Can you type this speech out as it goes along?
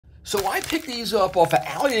So I picked these up off of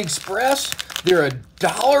AliExpress. They're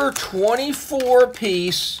 $1.24 a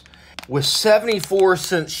piece with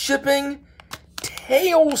 74-cent shipping.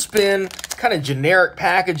 Tailspin, kind of generic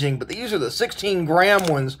packaging, but these are the 16-gram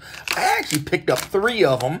ones. I actually picked up 3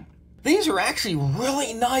 of them. These are actually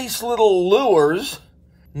really nice little lures.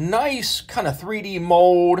 Nice kind of 3D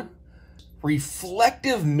mold.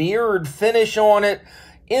 Reflective mirrored finish on it.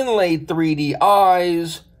 Inlaid 3D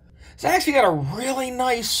eyes. It's actually got a really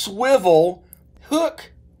nice swivel.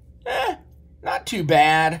 Hook, not too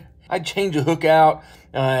bad. I'd change the hook out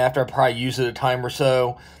after I probably use it a time or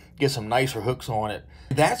so. Get some nicer hooks on it.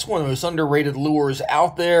 That's one of the most underrated lures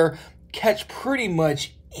out there. Catch pretty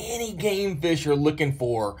much any game fish you're looking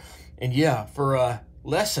for. And yeah, for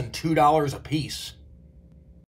less than $2 a piece.